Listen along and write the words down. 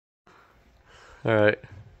All right.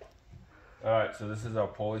 Alright, so this is our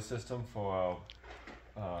pulley system for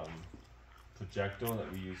our projector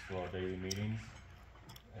that we use for our daily meetings.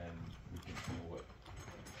 And we can pull it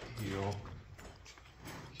heel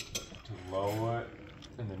to lower it.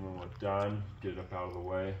 And then when we're done, get it up out of the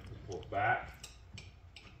way, pull it back.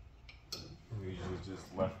 We usually just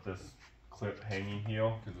left this clip hanging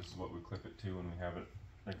here because this is what we clip it to when we have it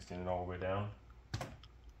extended all the way down.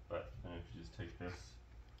 But then if you just take this,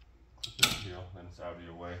 clip it here, then it's out of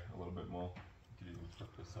your way a little bit more. You could even flip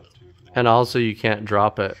this up too if you want. And also, you can't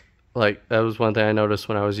drop it. Like, that was one thing I noticed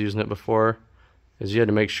when I was using it before, is you had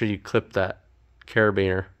to make sure you clip that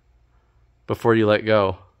carabiner before you let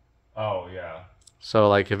go. Oh, yeah. So,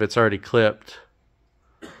 like, if it's already clipped,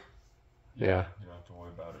 yeah. You don't have to worry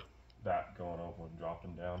about it, that going over and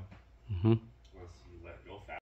dropping down. Mm-hmm.